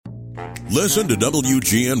Listen to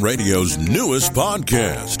WGN Radio's newest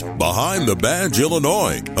podcast, Behind the Badge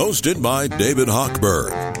Illinois, hosted by David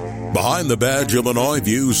Hochberg. Behind the Badge Illinois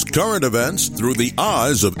views current events through the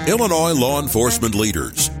eyes of Illinois law enforcement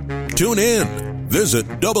leaders. Tune in. Visit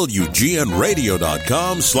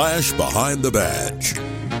WGNRadio.com/Behind the Badge.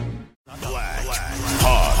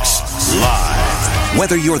 Blackhawks Live.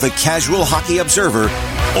 Whether you're the casual hockey observer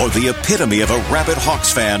or the epitome of a rabid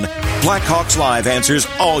Hawks fan, Blackhawks Live answers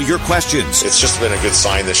all your questions. It's just been a good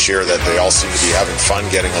sign this year that they all seem to be having fun,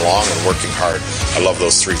 getting along, and working hard. I love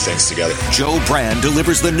those three things together. Joe Brand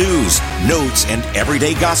delivers the news, notes, and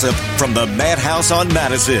everyday gossip from the Madhouse on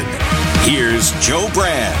Madison. Here's Joe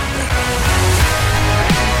Brand.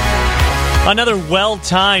 Another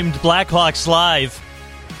well-timed Blackhawks Live.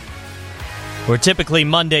 Where typically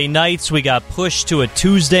Monday nights, we got pushed to a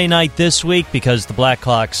Tuesday night this week because the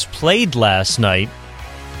Blackhawks played last night.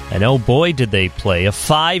 And oh boy, did they play. A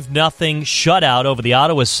 5-0 shutout over the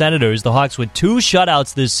Ottawa Senators. The Hawks with 2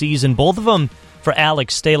 shutouts this season, both of them for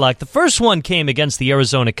Alex Stalock. The first one came against the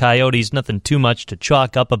Arizona Coyotes. Nothing too much to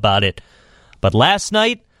chalk up about it. But last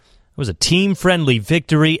night, it was a team-friendly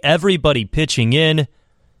victory. Everybody pitching in.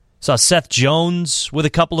 Saw Seth Jones with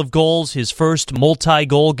a couple of goals, his first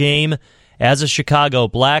multi-goal game as a Chicago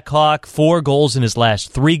Blackhawk. 4 goals in his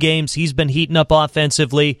last 3 games. He's been heating up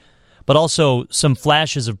offensively, but also some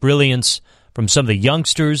flashes of brilliance from some of the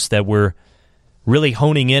youngsters that we're really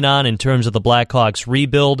honing in on in terms of the Blackhawks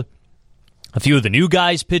rebuild. A few of the new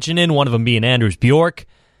guys pitching in, one of them being Anders Bjork,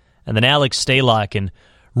 and then Alex Stalock, and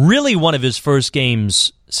really one of his first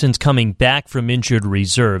games since coming back from injured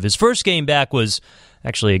reserve. His first game back was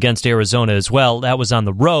actually against Arizona as well. That was on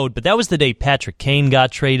the road, but that was the day Patrick Kane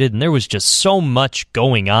got traded, and there was just so much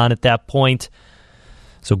going on at that point.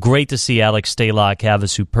 So great to see Alex Stalock have a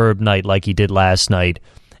superb night like he did last night.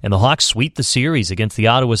 And the Hawks sweep the series against the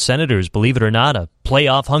Ottawa Senators, believe it or not, a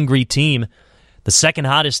playoff-hungry team. The second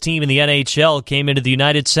hottest team in the NHL came into the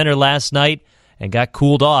United Center last night and got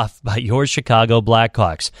cooled off by your Chicago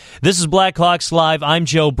Blackhawks. This is Blackhawks Live. I'm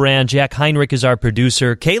Joe Brand. Jack Heinrich is our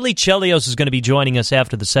producer. Kaylee Chelios is going to be joining us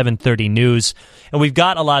after the 7:30 news, and we've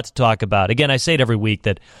got a lot to talk about. Again, I say it every week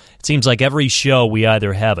that it seems like every show we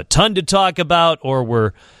either have a ton to talk about or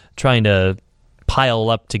we're trying to pile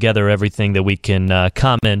up together everything that we can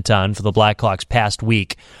comment on for the Blackhawks past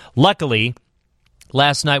week. Luckily,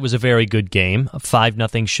 last night was a very good game, a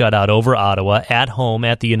 5-0 shutout over Ottawa at home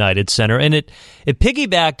at the United Center, and it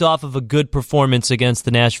piggybacked off of a good performance against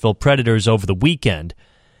the Nashville Predators over the weekend.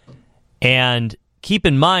 And keep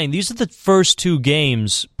in mind, these are the first 2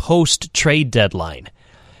 games post-trade deadline,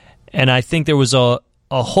 and I think there was a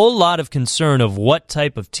whole lot of concern of what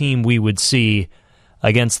type of team we would see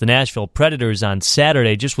against the Nashville Predators on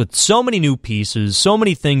Saturday, just with so many new pieces, so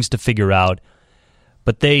many things to figure out,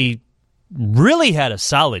 but they really had a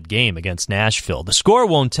solid game against Nashville. The score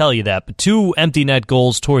won't tell you that, but 2 empty net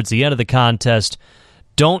goals towards the end of the contest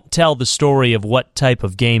don't tell the story of what type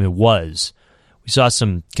of game it was. We saw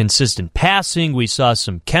some consistent passing. We saw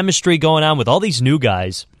some chemistry going on with all these new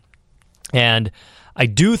guys. And I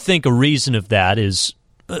do think a reason of that is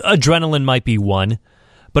adrenaline might be one,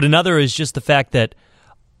 but another is just the fact that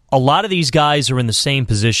a lot of these guys are in the same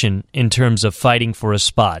position in terms of fighting for a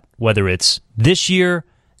spot, whether it's this year,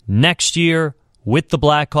 next year, with the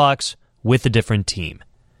Blackhawks, with a different team.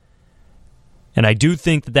 And I do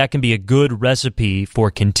think that that can be a good recipe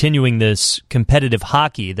for continuing this competitive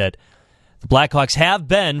hockey that the Blackhawks have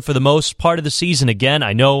been for the most part of the season. Again,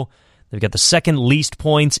 I know they've got the second least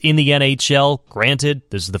points in the NHL. Granted,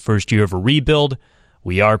 this is the first year of a rebuild.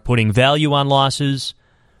 We are putting value on losses.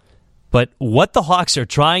 But what the Hawks are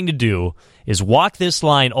trying to do is walk this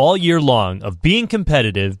line all year long of being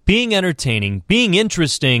competitive, being entertaining, being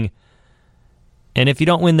interesting, and if you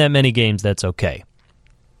don't win that many games, that's okay.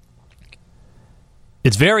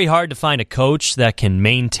 It's very hard to find a coach that can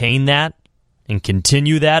maintain that and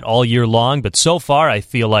continue that all year long, but so far I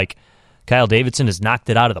feel like Kyle Davidson has knocked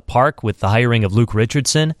it out of the park with the hiring of Luke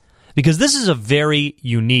Richardson, because this is a very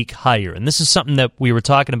unique hire, and this is something that we were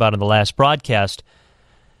talking about in the last broadcast.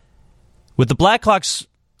 With the Blackhawks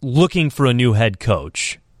looking for a new head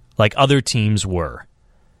coach, like other teams were,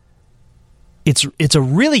 it's a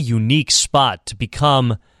really unique spot to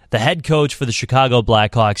become the head coach for the Chicago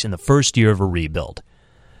Blackhawks in the first year of a rebuild,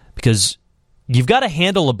 because you've got to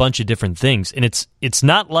handle a bunch of different things, and it's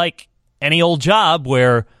not like any old job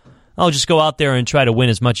where just go out there and try to win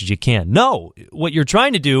as much as you can. No, what you're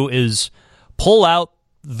trying to do is pull out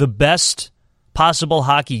the best possible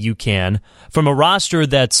hockey you can from a roster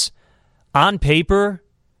that's on paper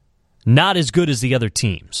not as good as the other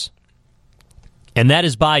teams. And that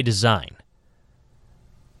is by design.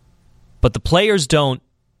 But the players don't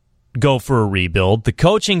go for a rebuild. The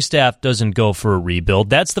coaching staff doesn't go for a rebuild.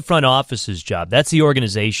 That's the front office's job. That's the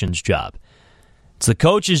organization's job. It's the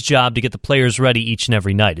coach's job to get the players ready each and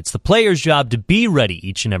every night. It's the players' job to be ready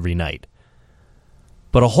each and every night.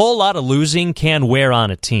 But a whole lot of losing can wear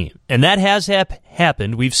on a team. And that has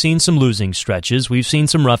happened. We've seen some losing stretches. We've seen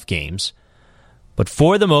some rough games. But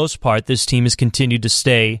for the most part, this team has continued to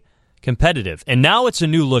stay competitive. And now it's a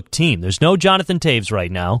new-look team. There's no Jonathan Toews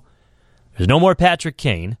right now. There's no more Patrick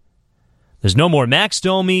Kane. There's no more Max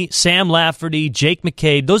Domi, Sam Lafferty, Jake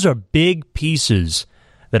McCabe. Those are big pieces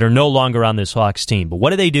that are no longer on this Hawks team. But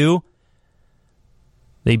what do?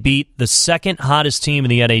 They beat the second hottest team in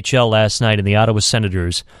the NHL last night in the Ottawa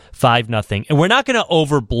Senators 5-0. And we're not going to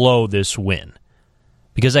overblow this win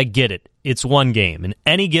because I get it. It's one game. And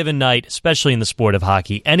any given night, especially in the sport of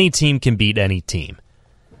hockey, any team can beat any team.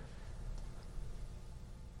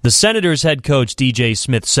 The Senators head coach DJ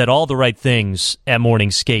Smith said all the right things at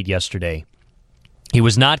morning skate yesterday. He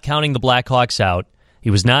was not counting the Blackhawks out.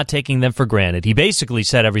 He was not taking them for granted. He basically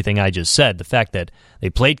said everything I just said. The fact that they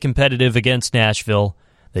played competitive against Nashville.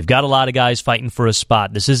 They've got a lot of guys fighting for a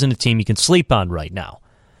spot. This isn't a team you can sleep on right now.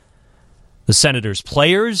 The Senators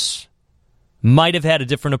players might have had a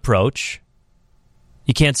different approach.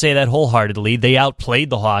 You can't say that wholeheartedly. They outplayed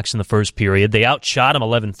the Hawks in the first period. They outshot them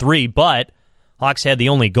 11-3, but Hawks had the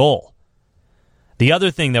only goal. The other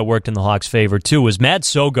thing that worked in the Hawks' favor, too, was Matt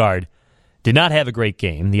Sogard did not have a great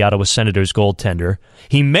game, the Ottawa Senators goaltender.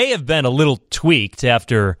 He may have been a little tweaked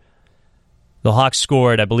after the Hawks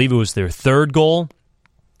scored, I believe it was their third goal,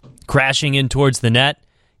 crashing in towards the net.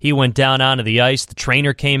 He went down onto the ice. The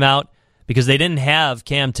trainer came out because they didn't have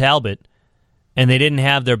Cam Talbot and they didn't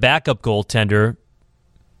have their backup goaltender.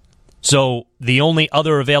 So the only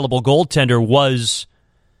other available goaltender was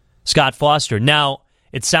Scott Foster. Now,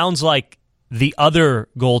 it sounds like the other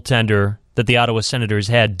goaltender that the Ottawa Senators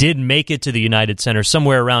had did make it to the United Center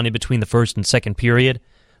somewhere around in between the first and second period.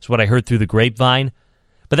 That's what I heard through the grapevine.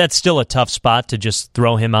 But that's still a tough spot to just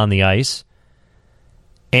throw him on the ice.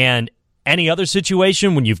 And any other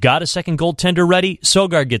situation, when you've got a second goaltender ready,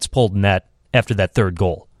 Sogard gets pulled in that after that third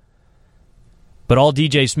goal. But all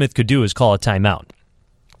DJ Smith could do is call a timeout.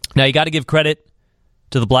 Now, you got to give credit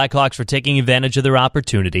to the Blackhawks for taking advantage of their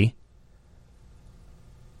opportunity.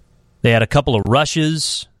 They had a couple of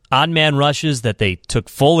rushes, odd-man rushes that they took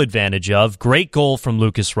full advantage of. Great goal from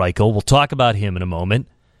Lukas Reichel. We'll talk about him in a moment.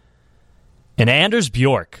 And Anders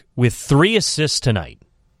Bjork with 3 assists tonight.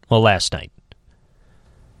 Well, last night.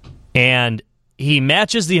 And he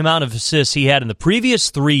matches the amount of assists he had in the previous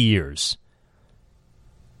 3 years.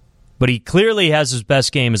 But he clearly has his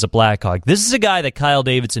best game as a Blackhawk. This is a guy that Kyle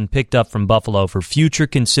Davidson picked up from Buffalo for future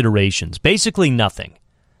considerations. Basically nothing.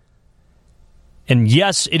 And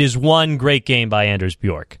yes, it is one great game by Anders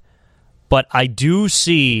Bjork. But I do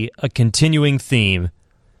see a continuing theme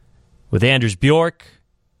with Anders Bjork,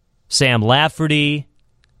 Sam Lafferty,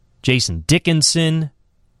 Jason Dickinson.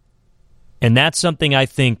 And that's something I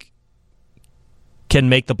think can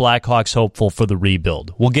make the Blackhawks hopeful for the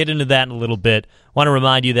rebuild. We'll get into that in a little bit. I want to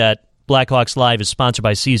remind you that Blackhawks Live is sponsored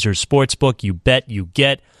by Caesars Sportsbook. You bet, you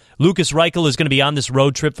get. Lukas Reichel is going to be on this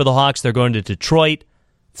road trip for the Hawks. They're going to Detroit,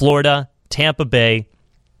 Florida, Tampa Bay.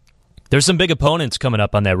 There's some big opponents coming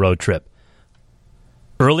up on that road trip.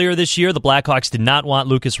 Earlier this year, the Blackhawks did not want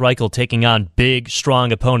Lukas Reichel taking on big,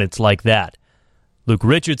 strong opponents like that. Luke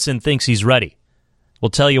Richardson thinks he's ready.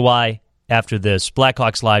 We'll tell you why after this.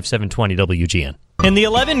 Blackhawks Live, 720 WGN. In the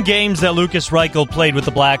 11 games that Lukas Reichel played with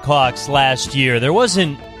the Blackhawks last year, there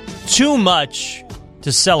wasn't too much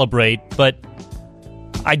to celebrate, but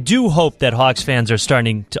I do hope that Hawks fans are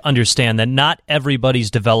starting to understand that not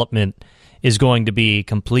everybody's development is going to be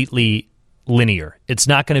completely linear. It's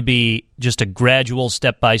not going to be just a gradual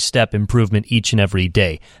step-by-step improvement each and every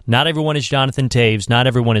day. Not everyone is Jonathan Toews. Not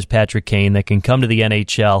everyone is Patrick Kane that can come to the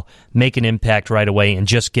NHL, make an impact right away, and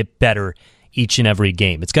just get better each and every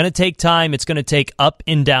game. It's going to take time. It's going to take up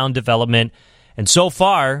and down development. And so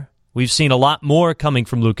far, we've seen a lot more coming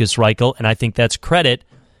from Lukas Reichel, and I think that's credit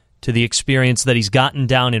to the experience that he's gotten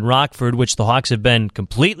down in Rockford, which the Hawks have been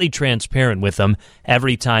completely transparent with him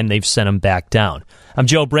every time they've sent him back down. I'm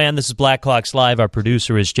Joe Brand. This is Blackhawks Live. Our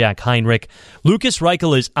producer is Jack Heinrich. Lukas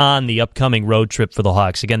Reichel is on the upcoming road trip for the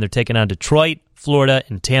Hawks. Again, they're taking on Detroit, Florida,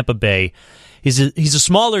 and Tampa Bay. He's a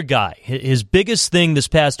smaller guy. His biggest thing this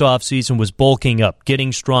past offseason was bulking up,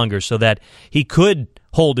 getting stronger so that he could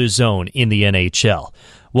hold his own in the NHL.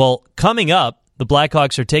 Well, coming up, the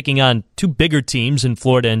Blackhawks are taking on 2 bigger teams in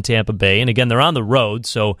Florida and Tampa Bay. And again, they're on the road,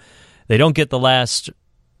 so they don't get the last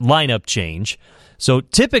lineup change. So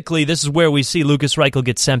typically, this is where we see Lukas Reichel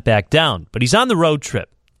get sent back down. But he's on the road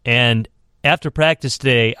trip. And after practice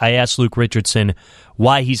today, I asked Luke Richardson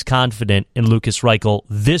why he's confident in Lukas Reichel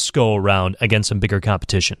this go-around against some bigger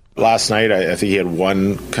competition. Last night, I think he had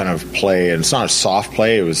one kind of play, and it's not a soft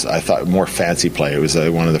play. It was, I thought, more fancy play. It was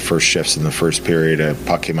one of the first shifts in the first period. A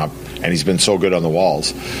puck came up, and he's been so good on the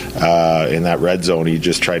walls. In that red zone, he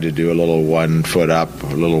just tried to do a little 1 foot up, a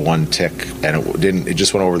little one tick, and it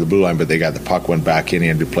just went over the blue line, but they got the puck, went back in, he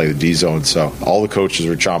had to play the D zone. So all the coaches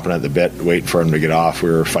were chomping at the bit, waiting for him to get off. We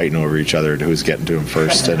were fighting over each other who was getting to him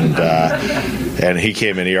first, and he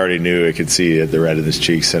came in. He already knew. I could see the red in his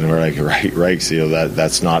cheeks, and we're like, right, you know,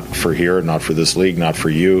 that's not for here, not for this league, not for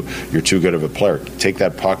you. You're too good of a player. Take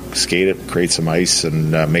that puck, skate it, create some ice,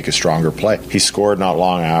 and make a stronger play. He scored not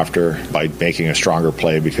long after by making a stronger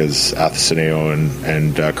play because Athanasiou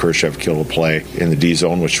and Khrushchev killed a play in the D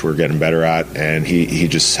zone, which we're getting better at, and he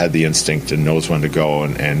just had the instinct and knows when to go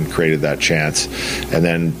and created that chance. And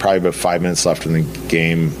then probably about 5 minutes left in the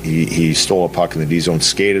game, he stole a puck in the D zone,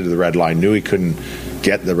 skated to the red line, knew he couldn't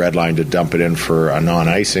get the red line to dump it in for a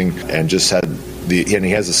non-icing, and just had and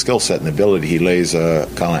he has a skill set and ability. He lays a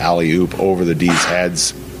kind of alley-oop over the D's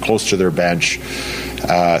heads, close to their bench,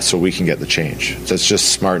 so we can get the change. That's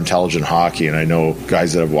just smart, intelligent hockey, and I know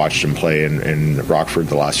guys that have watched him play in Rockford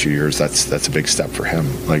the last few years, that's a big step for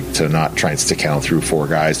him, like to not try and stick out through 4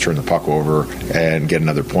 guys, turn the puck over, and get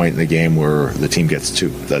another point in the game where the team gets 2.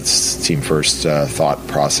 That's team first thought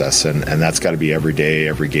process, and that's got to be every day,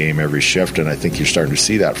 every game, every shift, and I think you're starting to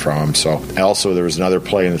see that from him. So also there was another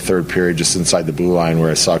play in the third period just inside the blue line where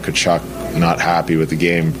I saw Tkachuk not happy with the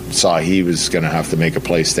game, saw he was going to have to make a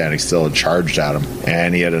play standing still and charged at him.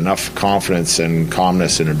 And he had enough confidence and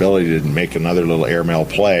calmness and ability to make another little airmail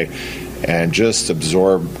play and just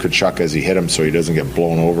absorb Tkachuk as he hit him so he doesn't get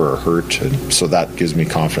blown over or hurt. And so that gives me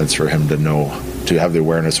confidence for him to know, to have the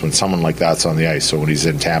awareness when someone like that's on the ice. So when he's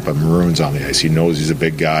in Tampa, Maroon's on the ice, he knows he's a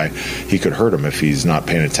big guy. He could hurt him if he's not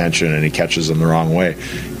paying attention and he catches him the wrong way.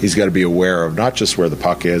 He's got to be aware of not just where the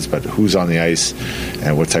puck is, but who's on the ice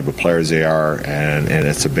and what type of players they are. And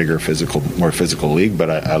it's a bigger, more physical league.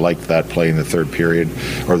 But I like that play in the third period,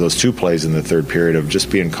 or those 2 plays in the third period, of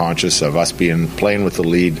just being conscious of us playing with the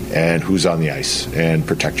lead and who's on the ice, and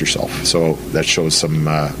protect yourself. So that shows some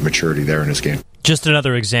maturity there in his game. Just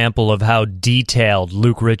another example of how detailed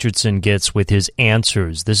Luke Richardson gets with his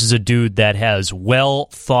answers. This is a dude that has well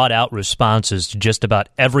thought out responses to just about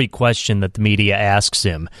every question that the media asks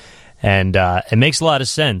him. And it makes a lot of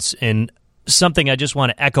sense. And something I just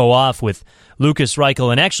want to echo off with Lukas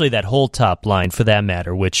Reichel, and actually that whole top line for that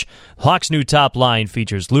matter, which Hawks' new top line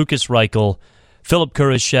features Lukas Reichel, Philipp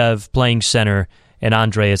Kurashev playing center, and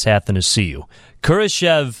Andreas Athanasiou.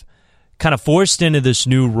 Kurashev kind of forced into this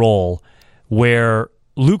new role where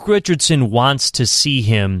Luke Richardson wants to see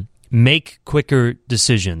him make quicker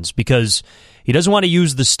decisions because he doesn't want to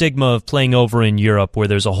use the stigma of playing over in Europe where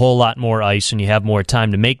there's a whole lot more ice and you have more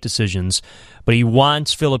time to make decisions, but he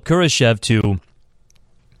wants Philipp Kurashev to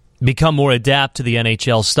become more adapt to the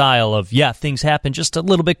NHL style of, things happen just a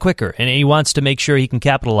little bit quicker, and he wants to make sure he can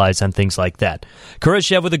capitalize on things like that.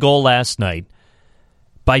 Kurashev with a goal last night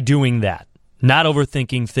by doing that, not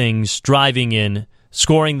overthinking things, driving in,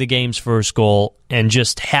 scoring the game's first goal, and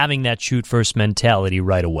just having that shoot-first mentality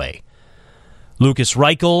right away. Lukas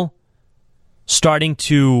Reichel starting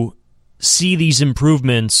to see these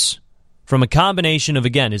improvements from a combination of,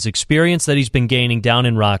 again, his experience that he's been gaining down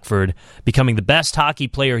in Rockford, becoming the best hockey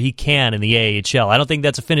player he can in the AHL. I don't think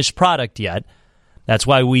that's a finished product yet. That's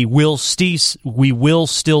why we will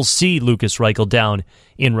still see Lukas Reichel down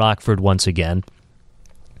in Rockford once again.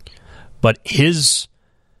 But his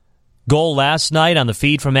goal last night on the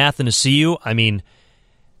feed from Athanasiou, I mean,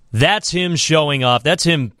 that's him showing off. That's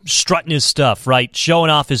him strutting his stuff, right? Showing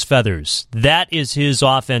off his feathers. That is his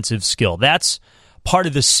offensive skill. That's part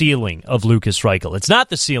of the ceiling of Lukas Reichel. It's not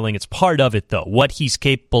the ceiling. It's part of it, though, what he's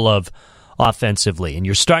capable of offensively. And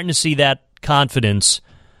you're starting to see that confidence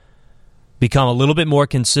become a little bit more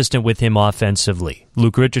consistent with him offensively.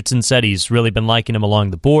 Luke Richardson said he's really been liking him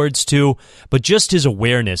along the boards, too. But just his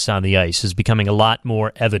awareness on the ice is becoming a lot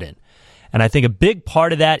more evident. And I think a big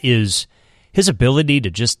part of that is his ability to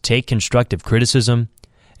just take constructive criticism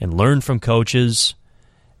and learn from coaches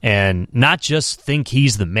and not just think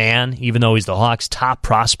he's the man, even though he's the Hawks' top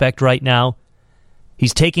prospect right now.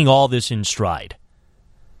 He's taking all this in stride.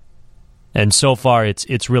 And so far,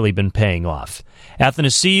 it's really been paying off.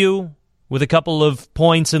 Athanasiou, with a couple of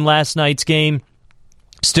points in last night's game,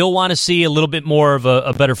 still want to see a little bit more of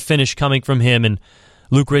a better finish coming from him, and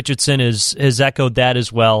Luke Richardson has echoed that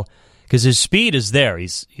as well. Because his speed is there.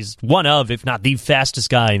 He's one of, if not the fastest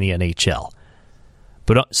guy in the NHL.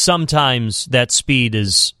 But sometimes that speed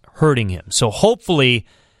is hurting him. So hopefully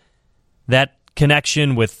that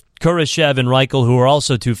connection with Kurashev and Reichel, who are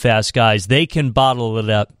also two fast guys, they can bottle it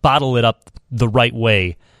up the right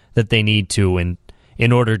way that they need to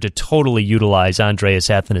in order to totally utilize Andreas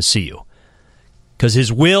Athanasiou. Because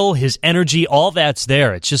his will, his energy, all that's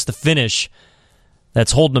there. It's just the finish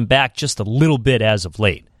that's holding him back just a little bit as of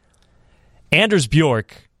late. Anders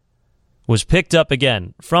Bjork was picked up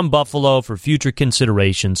again from Buffalo for future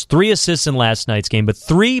considerations. 3 assists in last night's game, but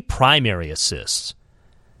 3 primary assists.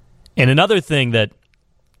 And another thing that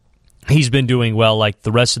he's been doing well, like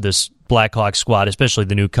the rest of this Blackhawks squad, especially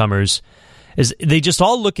the newcomers, is they just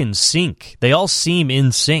all look in sync. They all seem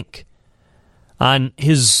in sync. On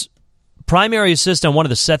his primary assist on one of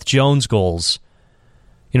the Seth Jones goals,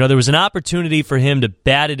 there was an opportunity for him to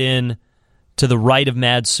bat it in to the right of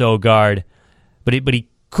Mads Søgaard, but he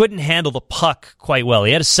couldn't handle the puck quite well.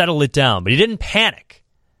 He had to settle it down, but he didn't panic.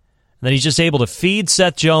 And then he's just able to feed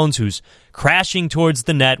Seth Jones, who's crashing towards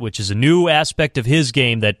the net, which is a new aspect of his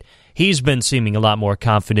game that he's been seeming a lot more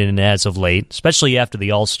confident in as of late, especially after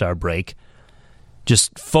the All-Star break.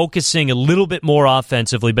 Just focusing a little bit more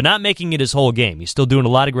offensively, but not making it his whole game. He's still doing a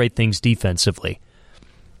lot of great things defensively.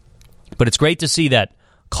 But it's great to see that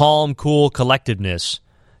calm, cool collectedness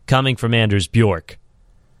coming from Anders Bjork,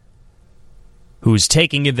 who's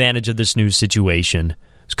taking advantage of this new situation,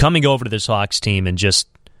 who's coming over to this Hawks team and just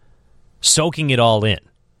soaking it all in.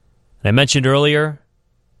 And I mentioned earlier,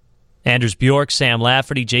 Anders Bjork, Sam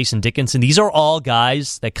Lafferty, Jason Dickinson, these are all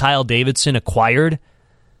guys that Kyle Davidson acquired,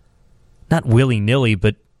 not willy-nilly,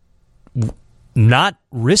 but not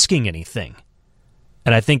risking anything.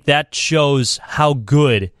 And I think that shows how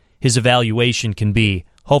good his evaluation can be.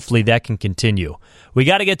 Hopefully that can continue. We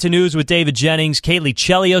got to get to news with David Jennings. Kaylee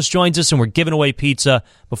Chelios joins us, and we're giving away pizza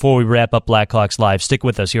before we wrap up Blackhawks Live. Stick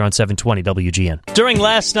with us here on 720 WGN. During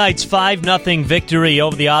last night's 5-0 victory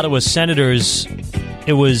over the Ottawa Senators,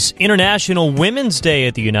 it was International Women's Day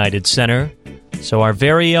at the United Center. So our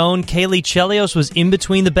very own Kaylee Chelios was in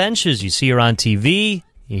between the benches. You see her on TV,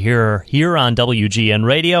 you hear her here on WGN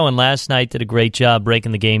Radio, and last night did a great job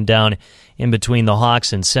breaking the game down in between the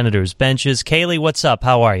Hawks and Senators benches. Kaylee, what's up?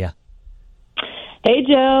 How are you? Hey,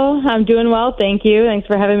 Joe. I'm doing well, thank you. Thanks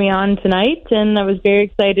for having me on tonight, and I was very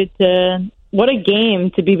excited what a game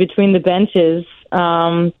to be between the benches.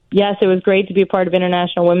 Yes, it was great to be a part of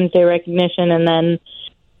International Women's Day recognition, and then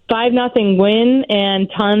 5-0 win and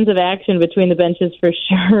tons of action between the benches for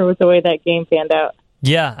sure with the way that game panned out.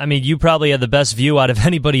 Yeah, I mean, you probably had the best view out of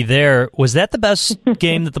anybody there. Was that the best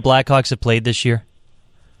game that the Blackhawks have played this year?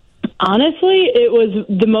 Honestly, it was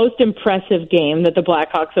the most impressive game that the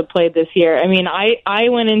Blackhawks have played this year. I mean, I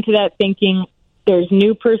went into that thinking there's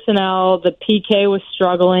new personnel, the PK was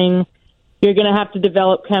struggling, you're going to have to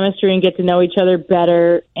develop chemistry and get to know each other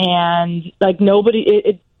better, and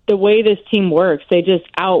the way this team works, they just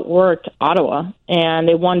outworked Ottawa, and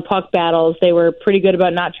they won puck battles. They were pretty good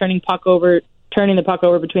about not turning the puck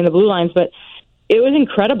over between the blue lines, but it was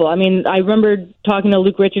incredible. I mean, I remember talking to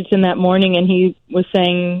Luke Richardson that morning, and he was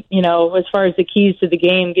saying, as far as the keys to the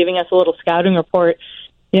game, giving us a little scouting report,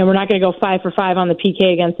 we're not going to go 5 for 5 on the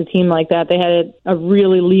PK against a team like that. They had a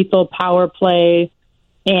really lethal power play,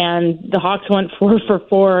 and the Hawks went 4 for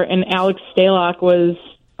 4, and Alex Stalock was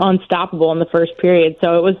unstoppable in the first period.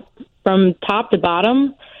 So it was from top to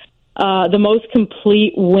bottom the most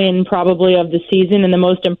complete win probably of the season, and the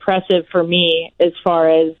most impressive for me as far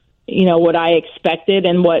as what I expected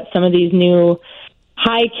and what some of these new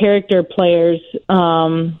high character players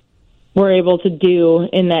were able to do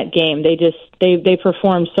in that game. They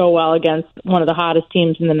performed so well against one of the hottest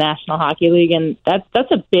teams in the National Hockey League, and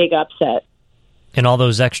that's a big upset. And all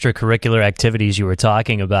those extracurricular activities you were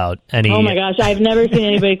talking about. Oh my gosh, I've never seen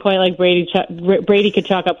anybody quite like Brady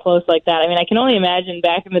Tkachuk up close like that. I mean, I can only imagine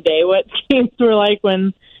back in the day what games were like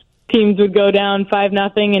when teams would go down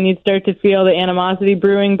 5-0 and you'd start to feel the animosity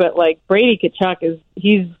brewing. But like Brady Tkachuk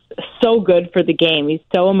he's so good for the game. He's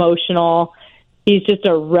so emotional. He's just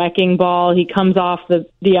a wrecking ball. He comes off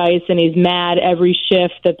the ice and he's mad every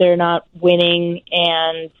shift that they're not winning,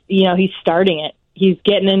 and he's starting it. He's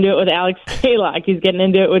getting into it with Alex Stalock. He's getting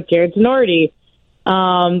into it with Jared Tenorti.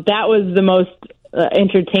 That was the most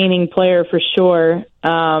entertaining player for sure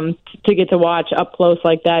to get to watch up close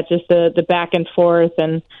like that. Just the back and forth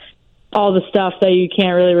and all the stuff that you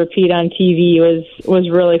can't really repeat on TV was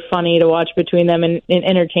really funny to watch between them and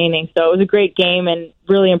entertaining. So it was a great game and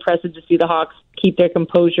really impressive to see the Hawks keep their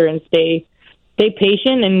composure and stay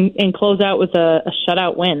patient and close out with a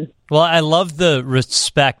shutout win. Well, I love the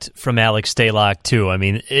respect from Alex Stalock, too. I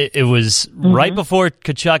mean, it was right before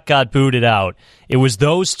Tkachuk got booted out. It was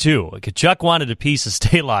those two. Tkachuk wanted a piece of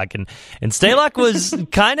Stalock, and Stalock was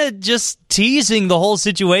kind of just teasing the whole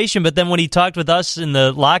situation. But then when he talked with us in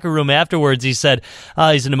the locker room afterwards, he said,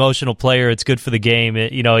 he's an emotional player. It's good for the game.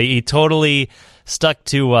 He totally stuck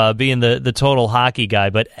to being the total hockey guy.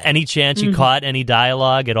 But any chance you caught any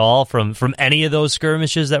dialogue at all from any of those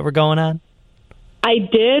skirmishes that were going on? I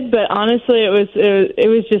did, but honestly, it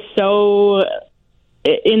was just so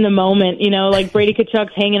in the moment. Like Brady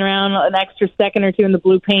Tkachuk's hanging around an extra second or two in the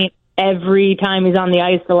blue paint every time he's on the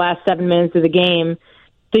ice the last 7 minutes of the game.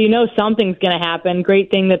 So something's going to happen.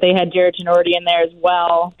 Great thing that they had Jarred Tinordi in there as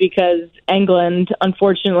well, because Englund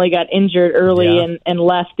unfortunately got injured early and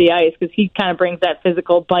left the ice, because he kind of brings that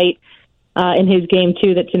physical bite in his game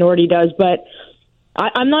too that Tinordi does. But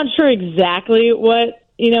I'm not sure exactly what.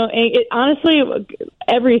 Honestly,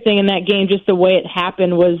 everything in that game, just the way it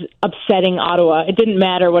happened, was upsetting Ottawa. It didn't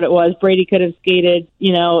matter what it was. Brady could have skated,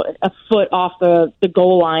 a foot off the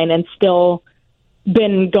goal line and still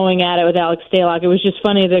been going at it with Alex Stalock. It was just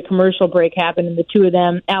funny. The commercial break happened, and the two of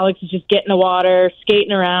them, Alex is just getting the water,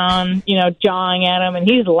 skating around, jawing at him, and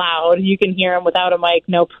he's loud. You can hear him without a mic,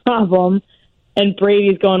 no problem. And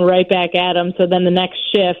Brady's going right back at him. So then the next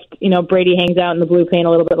shift, Brady hangs out in the blue paint a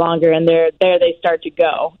little bit longer, and there they start to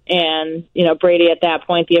go. And, Brady at that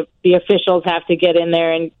point, the officials have to get in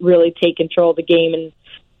there and really take control of the game and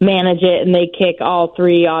manage it. And they kick all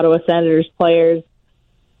three Ottawa Senators players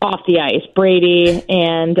off the ice. Brady,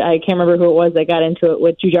 and I can't remember who it was that got into it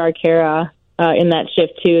with Jujhar Khaira in that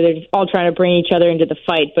shift too. They're just all trying to bring each other into the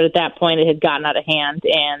fight, but at that point it had gotten out of hand,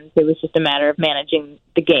 and it was just a matter of managing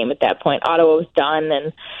the game at that point. Ottawa was done,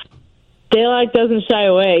 and Stalock doesn't shy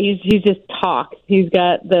away. He's just talks. He's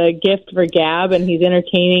got the gift for gab, and he's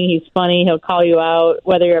entertaining. He's funny. He'll call you out,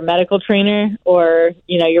 whether you're a medical trainer or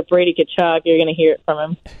you're Brady Tkachuk. You're going to hear it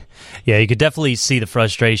from him. Yeah, you could definitely see the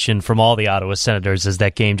frustration from all the Ottawa Senators as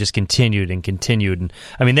that game just continued. And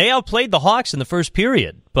I mean, they outplayed the Hawks in the first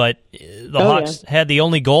period, but the Hawks had the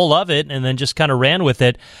only goal of it and then just kind of ran with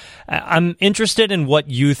it. I'm interested in what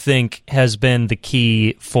you think has been the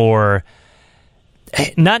key for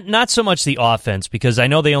not so much the offense, because I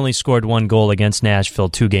know they only scored one goal against Nashville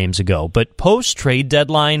 2 games ago, but post-trade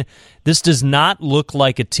deadline, this does not look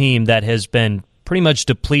like a team that has been pretty much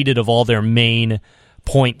depleted of all their main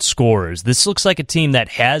point scorers. This looks like a team that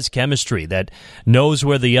has chemistry, that knows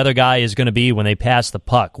where the other guy is going to be when they pass the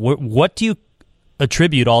puck. What do you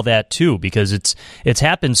attribute all that to? Because it's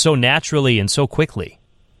happened so naturally and so quickly.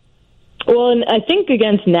 Well, and I think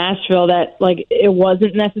against Nashville that it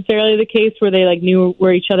wasn't necessarily the case where they knew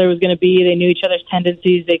where each other was going to be. They knew each other's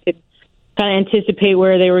tendencies. They could kind of anticipate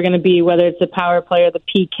where they were going to be, whether it's the power play or the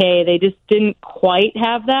PK. They just didn't quite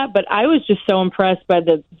have that. But I was just so impressed by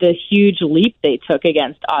the huge leap they took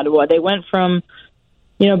against Ottawa. They went from,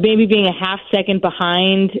 maybe being a half second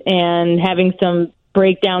behind and having some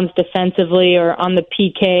breakdowns defensively, or on the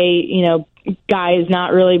PK, guys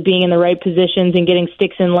not really being in the right positions and getting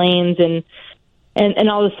sticks in lanes, and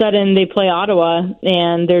all of a sudden they play Ottawa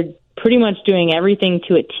and they're pretty much doing everything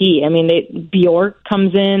to a T. I mean, Bjork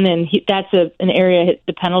comes in, and that's an area,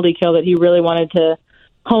 the penalty kill, that he really wanted to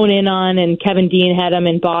hone in on, and Kevin Dean had him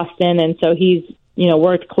in Boston, and so he's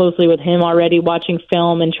worked closely with him already, watching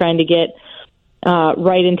film and trying to get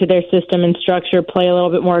right into their system and structure, play a little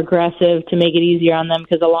bit more aggressive to make it easier on them,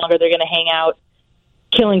 because the longer they're going to hang out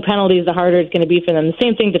killing penalties, the harder it's going to be for them. The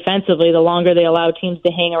same thing defensively. The longer they allow teams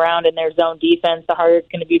to hang around in their zone defense, the harder it's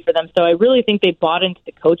going to be for them. So I really think they bought into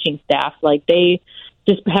the coaching staff. They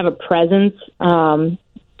just have a presence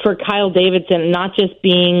for Kyle Davidson, not just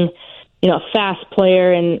being a fast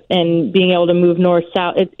player and being able to move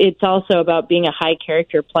north-south. It's also about being a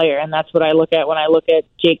high-character player, and that's what I look at when I look at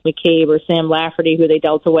Jake McCabe or Sam Lafferty, who they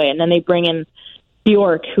dealt away. And then they bring in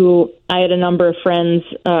Bjork, who I had a number of friends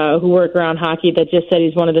who work around hockey that just said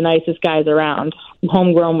he's one of the nicest guys around.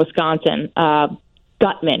 Homegrown Wisconsin.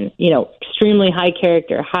 Gutman, extremely high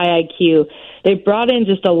character, high IQ. They brought in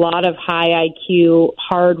just a lot of high IQ,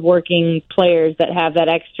 hard-working players that have that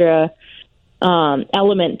extra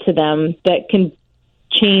element to them that can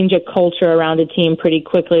change a culture around a team pretty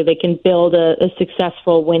quickly. They can build a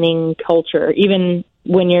successful winning culture, even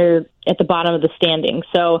when you're at the bottom of the standings.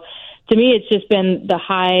 So to me, it's just been the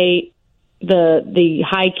high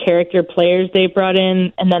character players they brought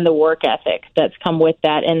in, and then the work ethic that's come with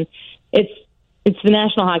that. And it's the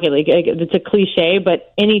National Hockey League. It's a cliche,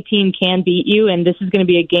 but any team can beat you, and this is going to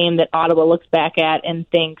be a game that Ottawa looks back at and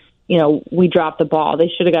thinks, we dropped the ball. They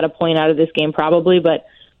should have got a point out of this game probably, but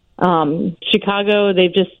Chicago,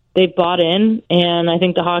 they've just they've bought in, and I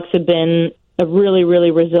think the Hawks have been a really,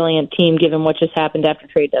 really resilient team given what just happened after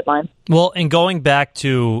trade deadline. Well, and going back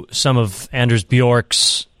to some of Anders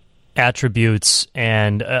Bjork's attributes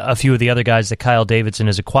and a few of the other guys that Kyle Davidson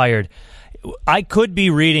has acquired, I could be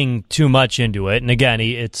reading too much into it. And again,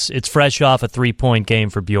 it's fresh off a 3-point game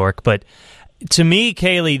for Bjork. But to me,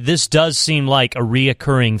 Kaylee, this does seem like a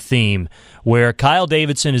reoccurring theme where Kyle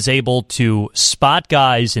Davidson is able to spot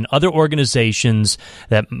guys in other organizations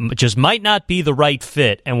that just might not be the right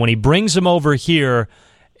fit. And when he brings them over here,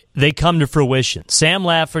 they come to fruition. Sam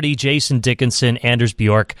Lafferty, Jason Dickinson, Anders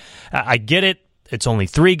Bjork. I get it. It's only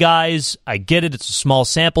 3 guys. I get it. It's a small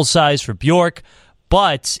sample size for Bjork.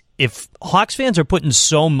 But if Hawks fans are putting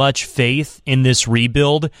so much faith in this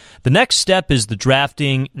rebuild, the next step is the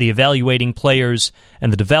drafting, the evaluating players,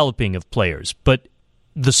 and the developing of players. But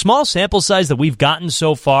the small sample size that we've gotten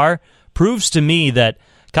so far proves to me that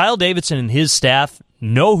Kyle Davidson and his staff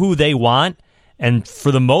know who they want, and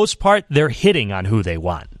for the most part, they're hitting on who they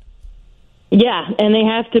want. Yeah, and they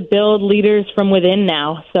have to build leaders from within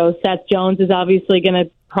now. So Seth Jones is obviously going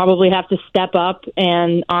to probably have to step up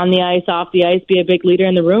and on the ice, off the ice, be a big leader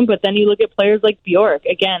in the room. But then you look at players like Bjork,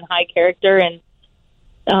 again, high character, and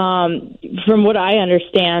from what I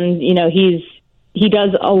understand, you know, he does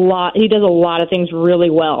a lot. He does a lot of things really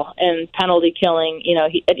well, and penalty killing, you know,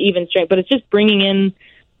 at even strength. But it's just bringing in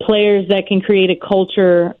players that can create a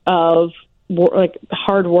culture of like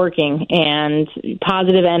hard working and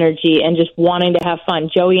positive energy and just wanting to have fun.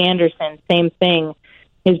 Joey Anderson, same thing.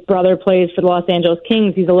 His brother plays for the Los Angeles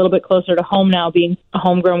Kings. He's a little bit closer to home now, being a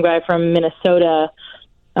homegrown guy from Minnesota.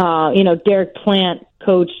 You know, Derek Plant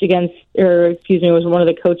was one of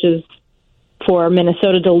the coaches for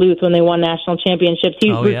Minnesota Duluth when they won national championships.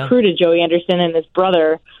 He recruited Joey Anderson and his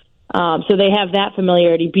brother. So they have that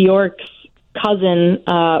familiarity. Bjork's cousin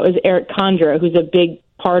was Eric Condra, who's a big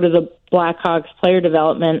part of the Blackhawks player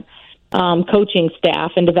development coaching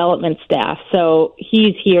staff and development staff. So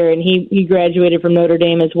he's here, and he graduated from Notre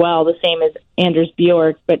Dame as well, the same as Anders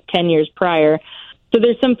Bjork, but 10 years prior. So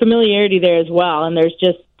there's some familiarity there as well, and there's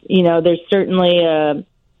just, you know, there's certainly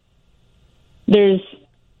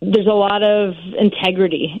there's a lot of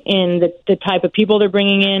integrity in the type of people they're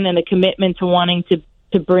bringing in and the commitment to wanting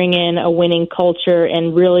to bring in a winning culture.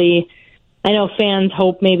 And really, I know fans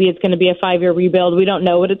hope maybe it's going to be a 5-year rebuild. We don't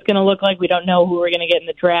know what it's going to look like. We don't know who we're going to get in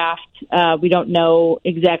the draft. We don't know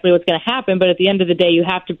exactly what's going to happen. But at the end of the day, you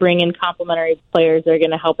have to bring in complementary players that are going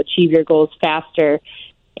to help achieve your goals faster.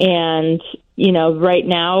 And, you know, right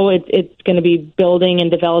now it's going to be building and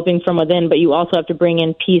developing from within, but you also have to bring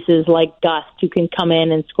in pieces like Dust, who can come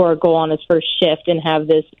in and score a goal on his first shift and have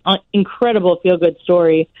this incredible feel-good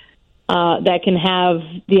story that can have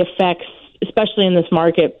the effects, especially in this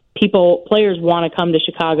market. Players want to come to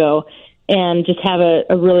Chicago and just have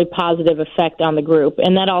a really positive effect on the group.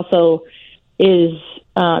 And that also is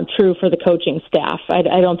true for the coaching staff. I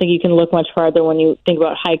don't think you can look much farther when you think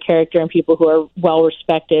about high character and people who are well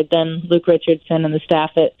respected than Luke Richardson and the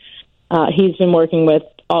staff that he's been working with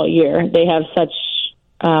all year. They have such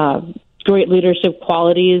great leadership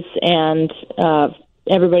qualities, and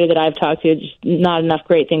everybody that I've talked to, just not enough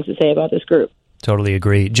great things to say about this group. Totally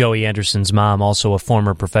agree. Joey Anderson's mom, also a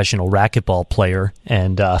former professional racquetball player,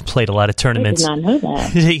 and played a lot of tournaments. I did not know that.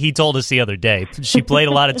 He told us the other day. She played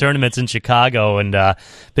a lot of tournaments in Chicago, and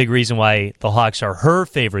big reason why the Hawks are her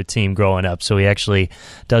favorite team growing up. So he actually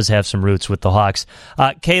does have some roots with the Hawks.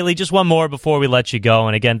 Kaylee, just one more before we let you go.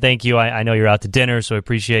 And again, thank you. I know you're out to dinner, so I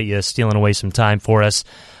appreciate you stealing away some time for us.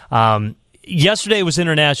 Yesterday was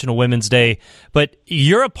International Women's Day, but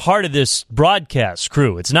you're a part of this broadcast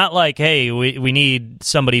crew. It's not like, hey, we need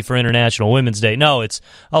somebody for International Women's Day. No, it's,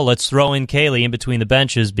 let's throw in Kaylee in between the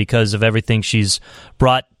benches because of everything she's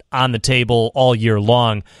brought on the table all year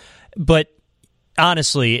long. But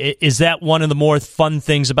honestly, is that one of the more fun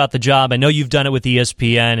things about the job? I know you've done it with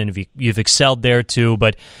ESPN, and you've excelled there too,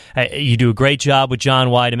 but you do a great job with John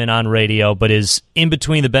Weideman on radio, but is in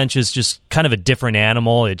between the benches just kind of a different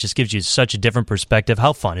animal? It just gives you such a different perspective.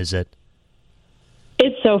 How fun is it?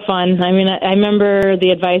 It's so fun. I mean, I remember the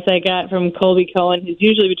advice I got from Colby Cohen, who's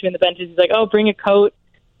usually between the benches. He's like, bring a coat.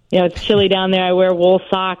 You know, it's chilly down there. I wear wool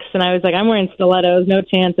socks. And I was like, I'm wearing stilettos. No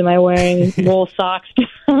chance am I wearing wool socks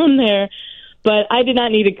down there. But I did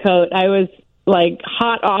not need a coat. I was, like,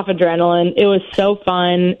 hot off adrenaline. It was so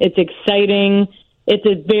fun. It's exciting. It's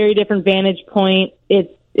a very different vantage point.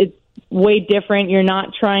 It's way different. You're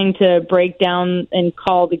not trying to break down and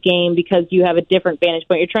call the game because you have a different vantage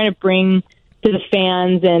point. You're trying to bring to the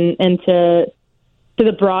fans and to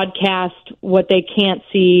to the broadcast what they can't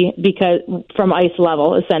see because from ice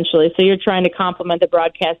level, essentially. So you're trying to complement the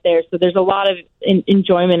broadcast there. So there's a lot of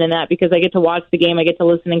enjoyment in that because I get to watch the game. I get to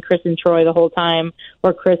listen to Chris and Troy the whole time,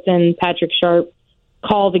 or Chris and Patrick Sharp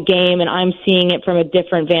call the game, and I'm seeing it from a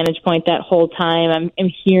different vantage point that whole time. I'm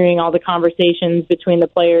hearing all the conversations between the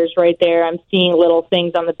players right there. I'm seeing little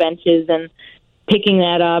things on the benches and picking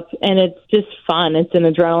that up, and it's just fun. It's an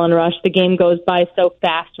adrenaline rush. The game goes by so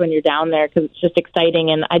fast when you're down there because it's just exciting,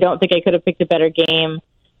 and I don't think I could have picked a better game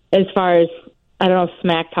as far as, I don't know if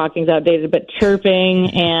smack talking's outdated, but chirping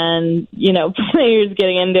and, players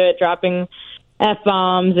getting into it, dropping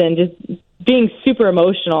F-bombs and just being super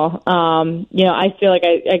emotional. I feel like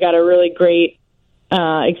I got a really great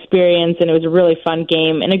experience, and it was a really fun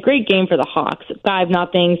game and a great game for the Hawks.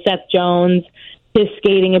 5-0, Seth Jones, his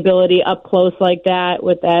skating ability up close like that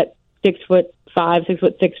with that 6'5",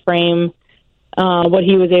 6'6" frame, what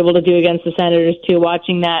he was able to do against the Senators too,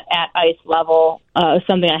 watching that at ice level,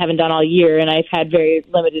 something I haven't done all year, and I've had very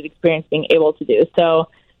limited experience being able to do. So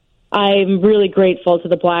I'm really grateful to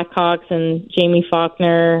the Blackhawks and Jamie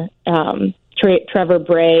Faulkner, Trevor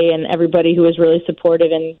Bray, and everybody who was really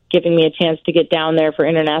supportive in giving me a chance to get down there for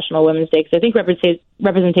International Women's Day, because I think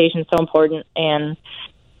representation is so important. And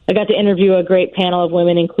I got to interview a great panel of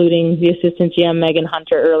women, including the assistant GM Megan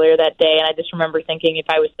Hunter earlier that day, and I just remember thinking if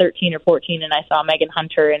I was 13 or 14 and I saw Megan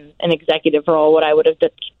Hunter in an executive role, what I would have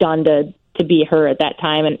done to be her at that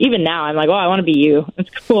time. And even now, I'm like, I want to be you. It's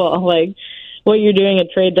cool. Like what you're doing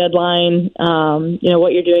at trade deadline,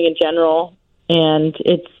 what you're doing in general, and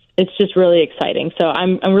it's just really exciting. So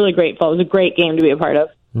I'm really grateful. It was a great game to be a part of.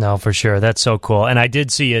 No, for sure. That's so cool. And I did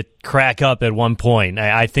see it crack up at one point.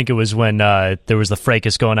 I think it was when there was the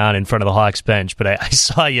fracas going on in front of the Hawks bench, but I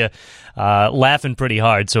saw you laughing pretty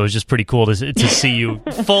hard, so it was just pretty cool to see you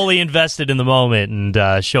fully invested in the moment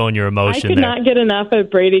and showing your emotion there. I could not get enough of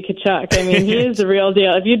Brady Tkachuk. I mean, he is the real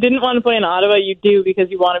deal. If you didn't want to play in Ottawa, you do because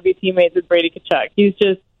you want to be teammates with Brady Tkachuk. He's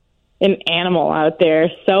just an animal out there,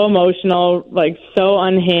 so emotional, like so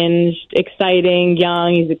unhinged, exciting,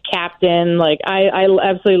 young. He's a captain. Like I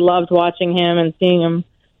absolutely loved watching him and seeing him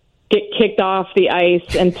get kicked off the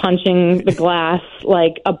ice and punching the glass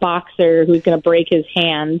like a boxer who's going to break his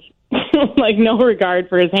hand. Like no regard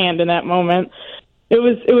for his hand in that moment. It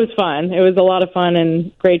was fun. It was a lot of fun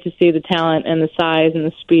and great to see the talent and the size and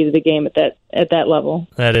the speed of the game at that level.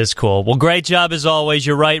 That is cool. Well, great job as always.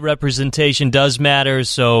 You're right, representation does matter,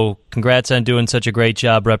 so congrats on doing such a great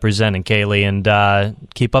job representing, Kaylee, and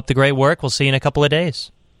keep up the great work. We'll see you in a couple of days.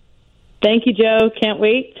 Thank you, Joe. Can't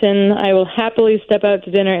wait, and I will happily step out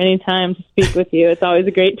to dinner anytime to speak with you. It's always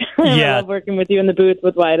a great time. Yeah. I love working with you in the booth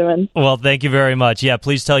with Weideman. Well, thank you very much. Yeah,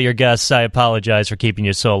 please tell your guests I apologize for keeping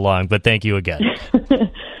you so long, but thank you again.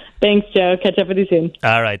 Thanks, Joe. Catch up with you soon.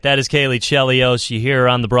 All right, that is Kaylee Chelios. You hear her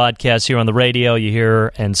on the broadcast here on the radio. You hear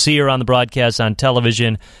her and see her on the broadcast on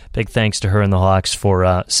television. Big thanks to her and the Hawks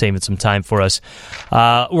for saving some time for us.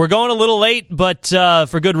 We're going a little late, but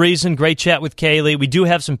for good reason. Great chat with Kaylee. We do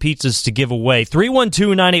have some pizzas to give away.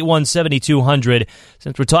 312-981-7200.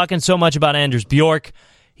 Since we're talking so much about Anders Bjork,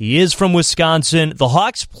 he is from Wisconsin. The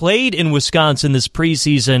Hawks played in Wisconsin this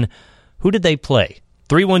preseason. Who did they play?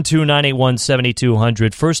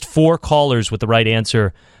 312-981-7200. First four callers with the right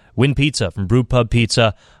answer win pizza from Brew Pub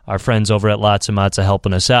Pizza. Our friends over at Lots of Matza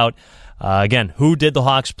helping us out. Again, who did the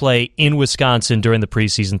Hawks play in Wisconsin during the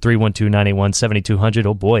preseason? 312-981-7200.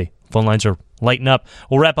 Oh, boy. Phone lines are lighting up.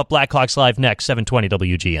 We'll wrap up Blackhawks Live next, 720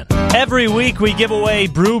 WGN. Every week we give away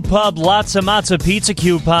Brew Pub Lots of Matza pizza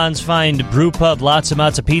coupons. Find Brew Pub Lots of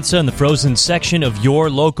Matza pizza in the frozen section of your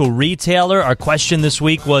local retailer. Our question this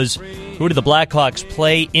week was, who did the Blackhawks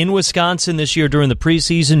play in Wisconsin this year during the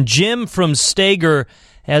preseason? Jim from Stager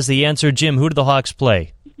has the answer. Jim, who did the Hawks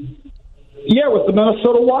play? Yeah, with the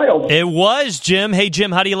Minnesota Wild. It was, Jim. Hey,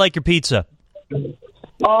 Jim, how do you like your pizza?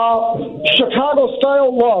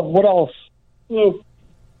 Chicago-style love. What else? Is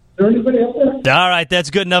there anybody up there? All right,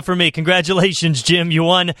 that's good enough for me. Congratulations, Jim. You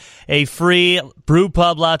won a free Brew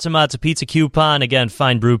Pub Lots of Matza pizza coupon. Again,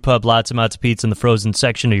 find Brew Pub Lots of Matza pizza in the frozen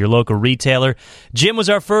section of your local retailer. Jim was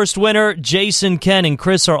our first winner. Jason, Ken, and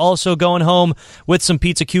Chris are also going home with some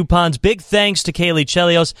pizza coupons. Big thanks to Kaylee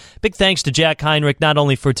Chelios. Big thanks to Jack Heinrich, not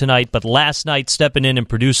only for tonight, but last night stepping in and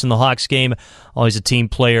producing the Hawks game. Always a team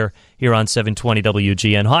player here on 720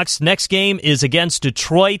 WGN. Hawks' next game is against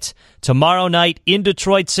Detroit tomorrow night in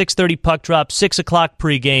Detroit, 6:30 puck drop, 6 o'clock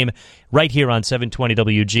pregame, right here on 720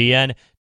 WGN.